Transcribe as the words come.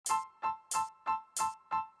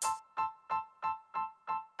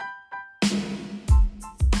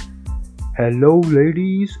Hello,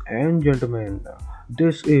 ladies and gentlemen.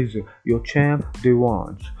 This is your champ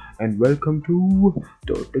Devansh, and welcome to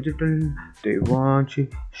the Digital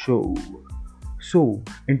Devansh Show. So,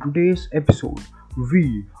 in today's episode,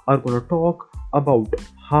 we are gonna talk about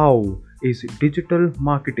how is digital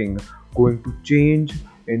marketing going to change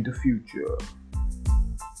in the future.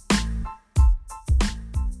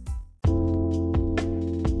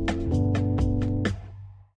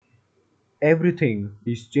 Everything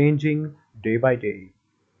is changing day by day.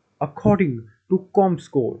 According to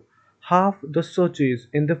Comscore, half the searches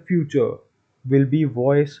in the future will be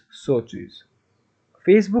voice searches.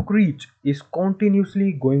 Facebook reach is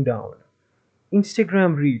continuously going down.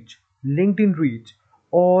 Instagram reach, LinkedIn reach,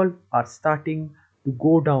 all are starting to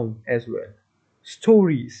go down as well.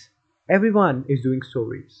 Stories, everyone is doing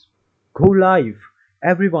stories. Go live,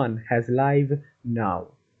 everyone has live now.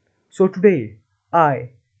 So today I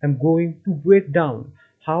am going to break down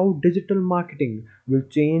how digital marketing will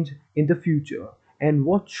change in the future and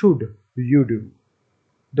what should you do.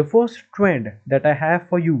 The first trend that I have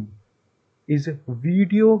for you is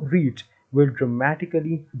video reach will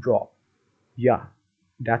dramatically drop. Yeah,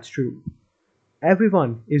 that's true.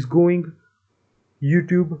 Everyone is going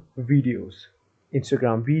YouTube videos,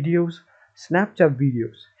 Instagram videos, Snapchat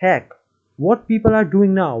videos. Heck, what people are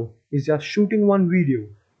doing now is just shooting one video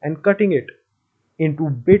and cutting it into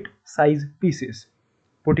bit size pieces,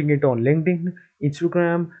 putting it on LinkedIn,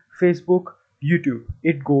 Instagram, Facebook, YouTube.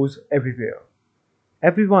 It goes everywhere.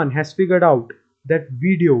 Everyone has figured out that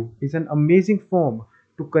video is an amazing form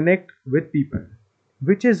to connect with people,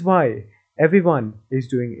 which is why everyone is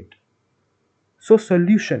doing it. So,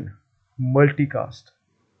 solution multicast.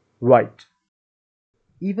 Right.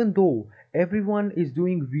 Even though everyone is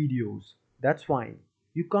doing videos, that's fine.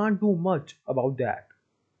 You can't do much about that.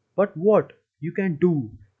 But what you can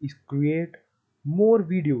do is create more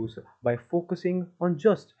videos by focusing on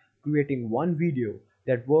just creating one video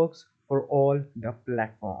that works for all the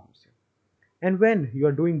platforms. And when you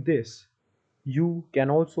are doing this, you can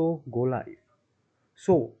also go live.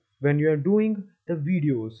 So, when you are doing the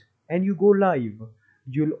videos and you go live,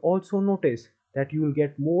 you'll also notice that you will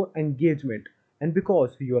get more engagement. And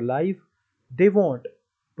because you're live, they want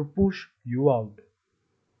to push you out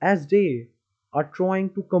as they are trying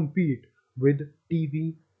to compete with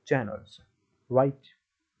TV channels, right?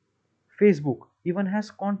 Facebook even has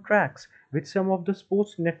contracts with some of the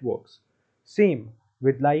sports networks, same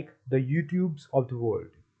with like the YouTubes of the world.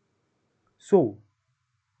 So,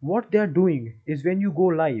 what they are doing is when you go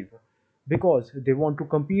live, because they want to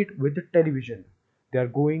compete with the television, they are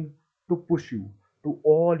going to push you to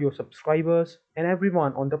all your subscribers and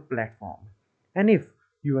everyone on the platform. And if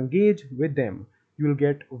you engage with them, you'll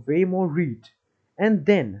get way more reach. And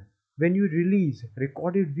then, when you release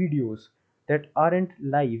recorded videos that aren't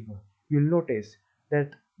live, you'll notice that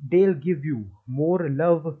they'll give you more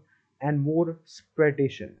love and more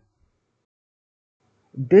spreadation.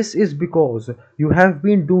 This is because you have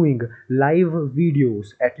been doing live videos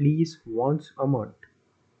at least once a month.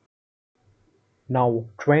 Now,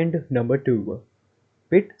 trend number two,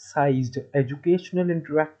 bit sized educational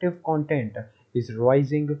interactive content is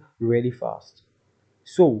rising really fast.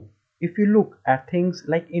 So, if you look at things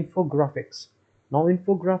like infographics, now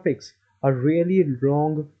infographics are really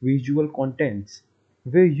long visual contents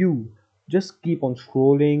where you just keep on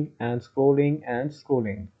scrolling and scrolling and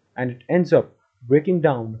scrolling, and it ends up breaking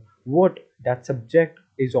down what that subject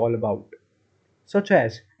is all about. Such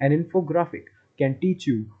as an infographic can teach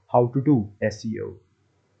you how to do SEO.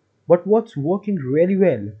 But what's working really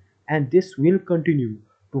well, and this will continue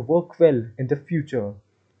to work well in the future,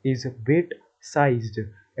 is bit sized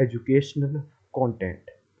educational content.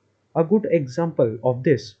 A good example of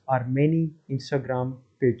this are many Instagram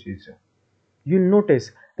pages. You'll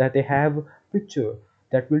notice that they have picture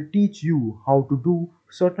that will teach you how to do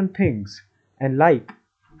certain things and like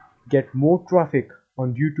get more traffic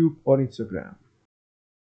on YouTube or Instagram.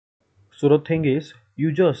 So the thing is,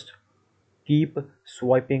 you just keep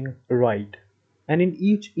swiping right, and in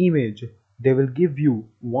each image, they will give you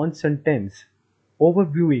one sentence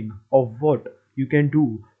overviewing of what you can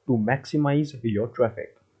do to maximize your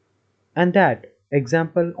traffic. And that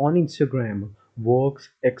example on Instagram works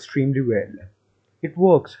extremely well. It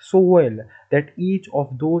works so well that each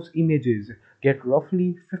of those images get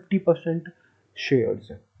roughly 50%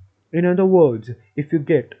 shares. In other words, if you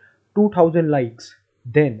get 2000 likes,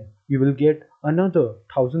 then you will get another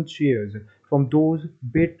 1000 shares from those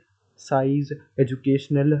bit size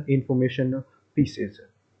educational information pieces.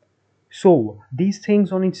 So, these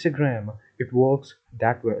things on Instagram, it works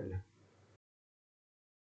that well.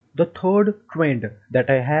 The third trend that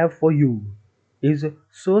I have for you is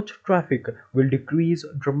search traffic will decrease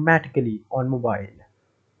dramatically on mobile.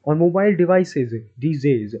 On mobile devices these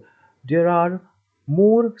days, there are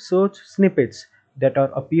more search snippets that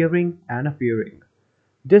are appearing and appearing.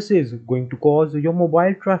 This is going to cause your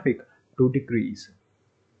mobile traffic to decrease.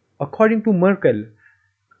 According to Merkel,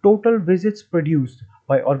 total visits produced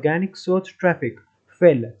by organic search traffic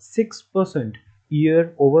fell 6%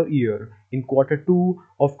 year over year in quarter 2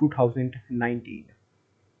 of 2019.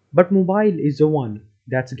 But mobile is the one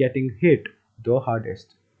that's getting hit the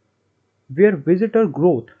hardest, where visitor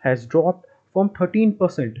growth has dropped from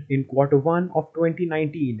 13% in quarter 1 of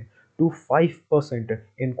 2019 to 5%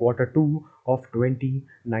 in quarter 2 of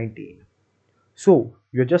 2019. So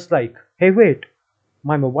you're just like, hey, wait,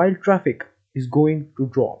 my mobile traffic is going to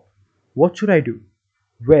drop. What should I do?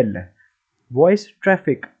 Well, voice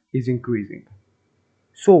traffic is increasing.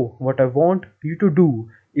 So, what I want you to do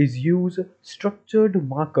is use structured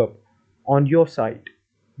markup on your site,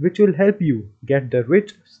 which will help you get the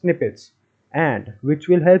rich snippets and which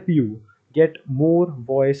will help you get more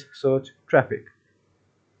voice search traffic.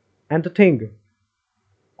 And the thing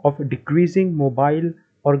of decreasing mobile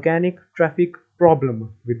organic traffic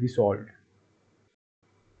problem will be solved.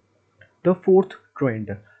 The fourth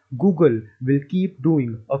trend, Google will keep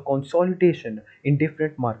doing a consolidation in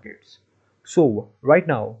different markets. So, right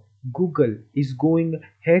now, Google is going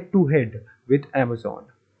head to head with Amazon.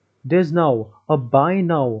 There's now a buy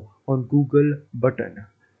now on Google button.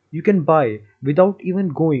 You can buy without even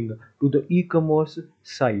going to the e commerce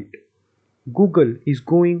site. Google is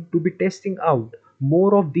going to be testing out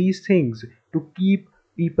more of these things to keep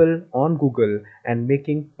people on Google and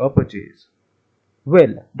making a purchase.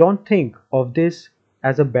 Well, don't think of this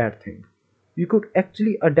as a bad thing. You could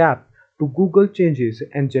actually adapt to Google changes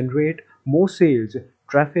and generate more sales,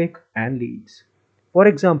 traffic, and leads. For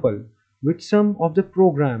example, with some of the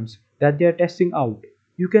programs that they are testing out,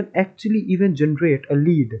 you can actually even generate a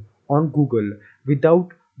lead on Google without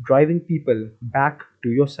driving people back to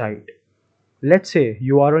your site. Let's say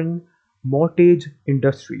you are in mortgage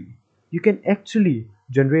industry. You can actually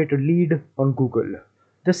generate a lead on Google.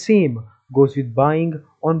 The same goes with buying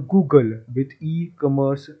on Google with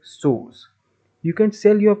e-commerce stores. You can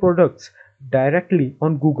sell your products directly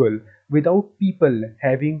on Google without people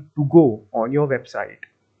having to go on your website,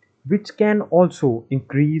 which can also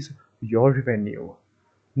increase your revenue.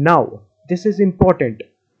 Now, this is important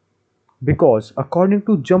because according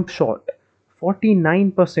to JumpShot,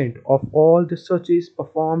 49% of all the searches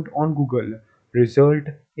performed on Google result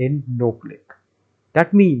in no click.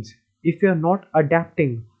 That means if you're not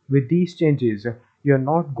adapting with these changes, you're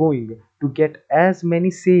not going to get as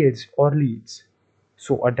many sales or leads.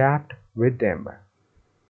 So adapt with them.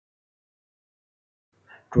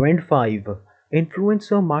 Trend 5,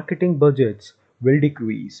 Influencer marketing budgets will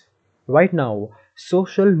decrease. Right now,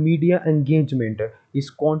 social media engagement is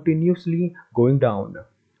continuously going down.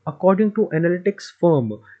 According to analytics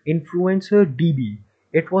firm Influencer DB,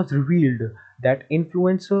 it was revealed that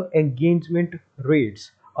influencer engagement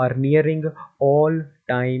rates are nearing all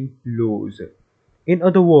time lows. In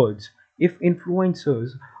other words, if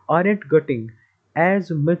influencers aren't getting as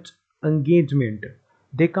much engagement,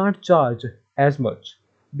 they can't charge as much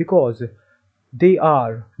because they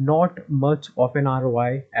are not much of an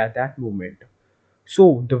ROI at that moment.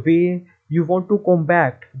 So, the way you want to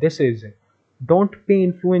combat this is don't pay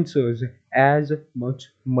influencers as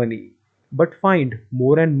much money, but find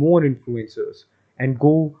more and more influencers and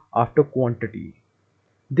go after quantity.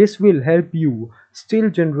 This will help you still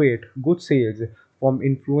generate good sales from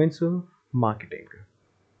influencer marketing.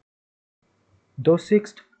 The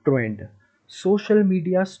sixth trend, social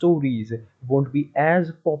media stories won't be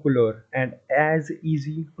as popular and as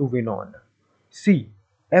easy to win on. See,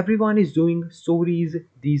 everyone is doing stories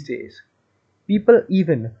these days. People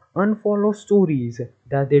even unfollow stories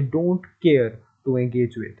that they don't care to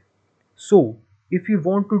engage with. So, if you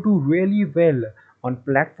want to do really well on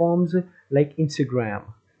platforms like Instagram,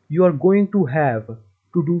 you are going to have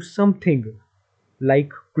to do something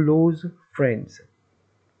like close friends.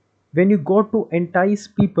 When you got to entice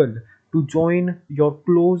people to join your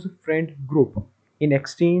close friend group in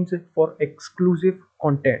exchange for exclusive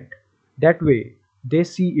content. That way, they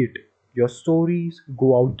see it, your stories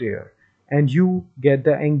go out there, and you get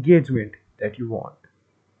the engagement that you want.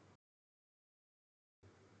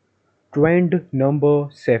 Trend number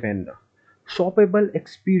 7, shoppable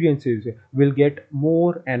experiences will get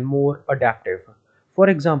more and more adaptive. For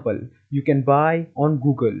example, you can buy on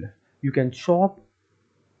Google, you can shop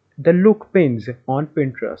the look pins on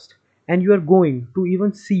Pinterest, and you are going to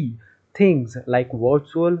even see things like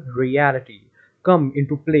virtual reality come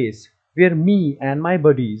into place where me and my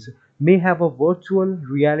buddies may have a virtual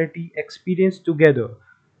reality experience together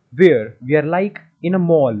where we are like in a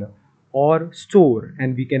mall or store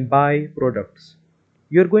and we can buy products.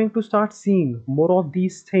 You're going to start seeing more of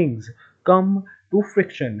these things come to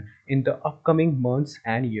friction in the upcoming months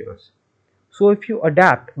and years. So if you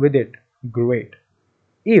adapt with it, great.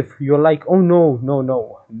 If you're like, oh no, no,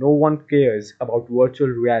 no, no one cares about virtual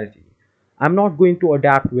reality, I'm not going to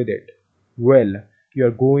adapt with it, well,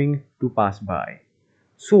 you're going to pass by.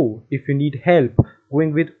 So, if you need help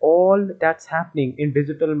going with all that's happening in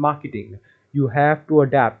digital marketing, you have to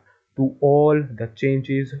adapt to all the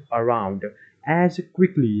changes around as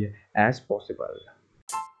quickly as possible.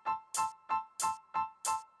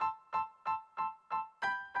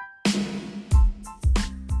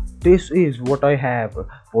 This is what I have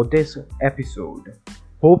for this episode.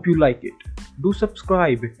 Hope you like it. Do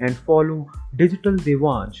subscribe and follow Digital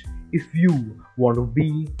Devansh if you want to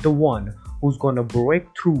be the one who's gonna break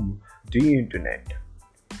through the internet.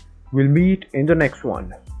 We'll meet in the next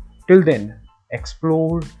one. Till then,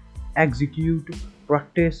 explore, execute,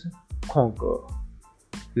 practice, conquer.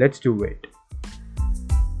 Let's do it.